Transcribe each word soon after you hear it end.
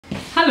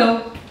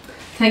Hello,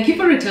 thank you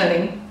for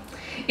returning.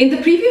 In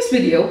the previous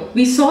video,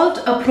 we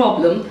solved a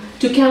problem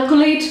to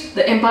calculate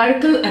the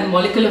empirical and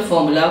molecular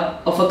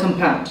formula of a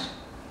compound.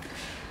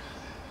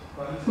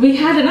 We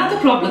had another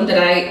problem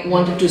that I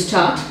wanted to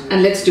start,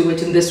 and let's do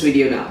it in this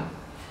video now.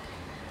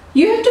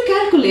 You have to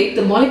calculate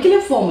the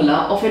molecular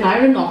formula of an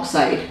iron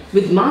oxide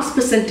with mass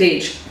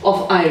percentage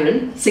of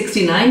iron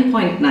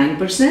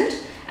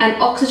 69.9%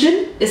 and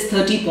oxygen is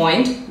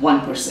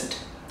 30.1%.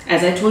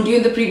 As I told you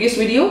in the previous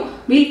video,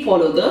 we'll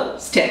follow the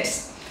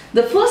steps.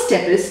 The first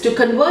step is to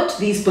convert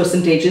these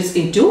percentages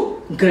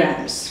into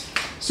grams.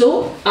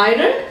 So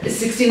iron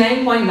is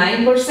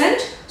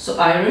 69.9%. So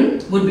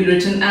iron would be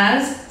written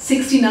as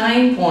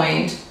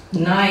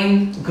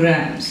 69.9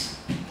 grams.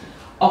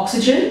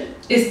 Oxygen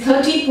is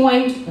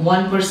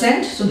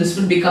 30.1%. So this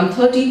will become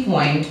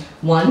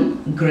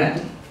 30.1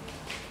 gram.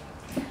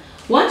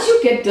 Once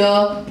you get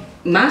the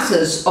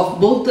masses of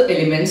both the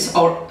elements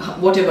or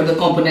whatever the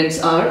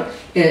components are,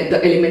 the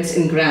elements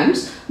in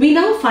grams, we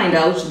now find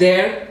out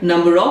their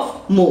number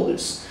of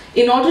moles.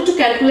 In order to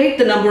calculate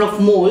the number of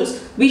moles,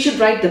 we should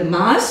write the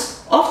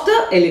mass of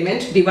the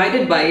element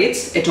divided by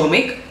its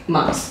atomic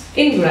mass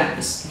in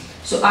grams.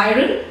 So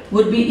iron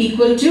would be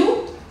equal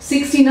to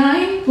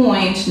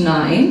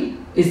 69.9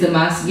 is the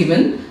mass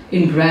given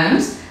in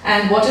grams,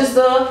 and what is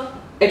the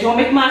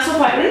atomic mass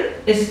of iron?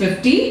 Is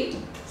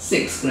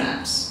 56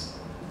 grams.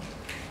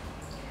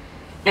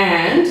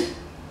 And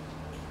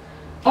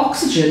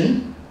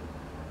oxygen,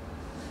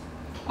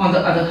 on the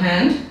other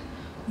hand,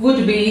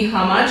 would be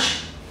how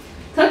much?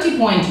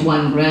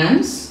 30.1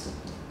 grams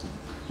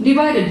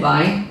divided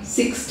by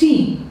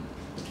 16.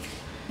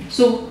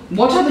 So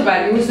what are the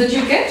values that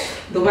you get?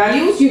 The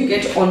values you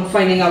get on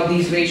finding out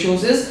these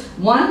ratios is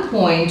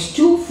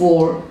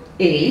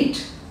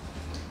 1.248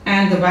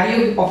 and the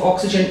value of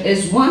oxygen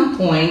is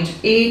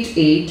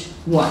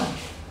 1.881.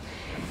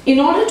 In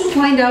order to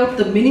find out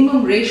the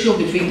minimum ratio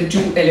between the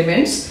two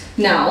elements,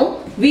 now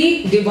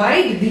we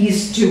divide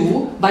these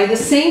two by the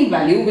same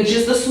value, which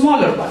is the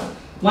smaller one.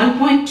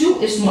 1.2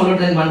 is smaller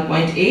than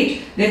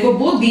 1.8. Therefore,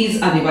 both these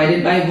are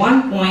divided by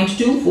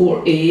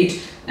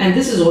 1.248 and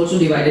this is also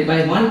divided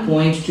by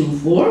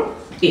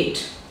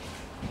 1.248.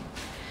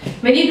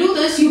 When you do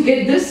this, you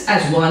get this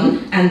as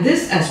 1 and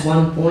this as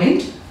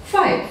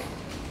 1.5.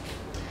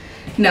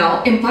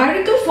 Now,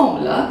 empirical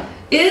formula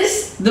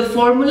is the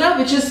formula,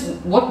 which is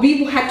what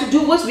we had to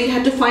do was we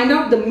had to find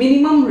out the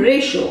minimum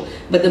ratio,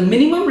 but the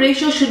minimum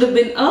ratio should have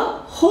been a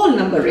whole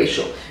number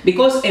ratio,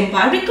 because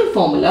empirical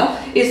formula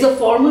is the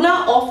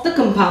formula of the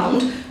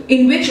compound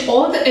in which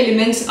all the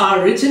elements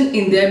are written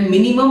in their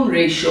minimum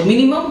ratio,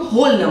 minimum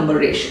whole number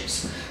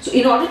ratios. So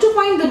in order to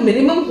find the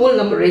minimum whole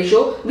number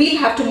ratio, we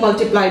have to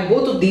multiply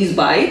both of these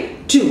by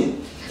 2.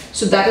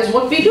 So that is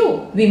what we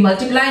do. We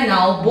multiply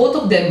now both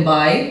of them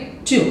by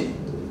 2.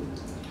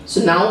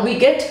 So now we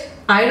get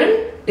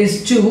iron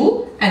is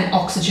 2 and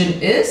oxygen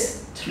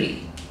is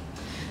 3.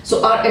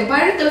 So our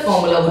empirical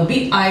formula would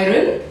be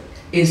iron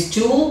is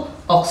 2,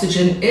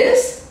 oxygen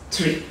is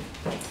 3.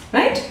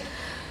 Right?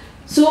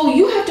 So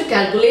you have to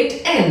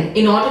calculate N.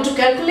 In order to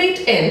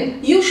calculate N,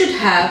 you should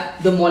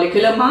have the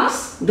molecular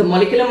mass. The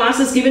molecular mass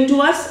is given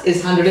to us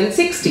is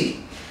 160.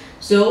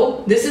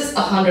 So this is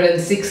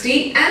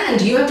 160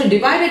 and you have to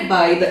divide it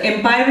by the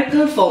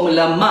empirical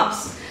formula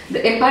mass.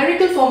 The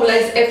empirical formula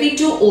is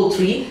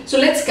Fe2O3, so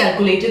let's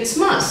calculate its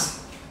mass.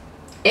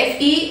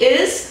 Fe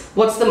is,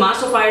 what's the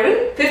mass of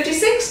iron?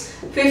 56.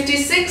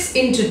 56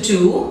 into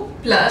 2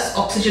 plus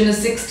oxygen is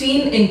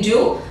 16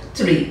 into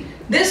 3.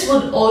 This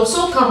would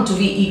also come to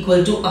be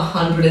equal to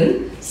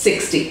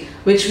 160,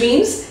 which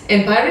means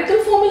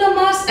empirical formula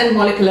mass and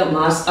molecular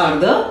mass are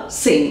the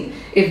same.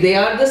 If they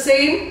are the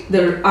same,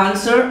 the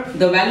answer,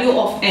 the value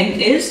of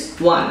N is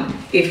 1.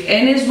 If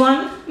N is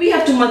 1, we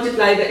have to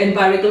multiply the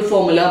empirical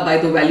formula by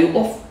the value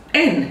of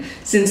N.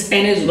 Since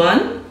N is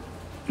 1,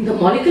 the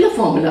molecular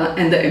formula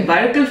and the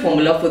empirical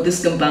formula for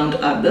this compound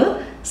are the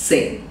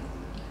same.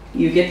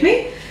 You get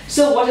me?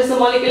 So what is the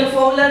molecular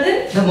formula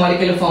then? The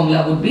molecular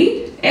formula would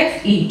be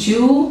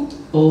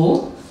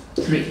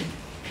Fe2O3.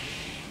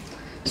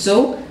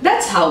 So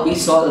that's how we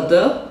solve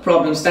the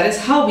problems. That is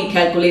how we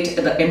calculate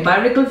the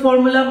empirical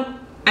formula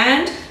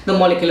and the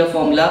molecular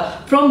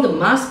formula from the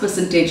mass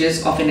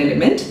percentages of an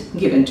element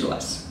given to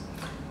us.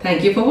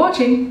 Thank you for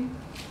watching.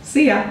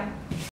 See ya.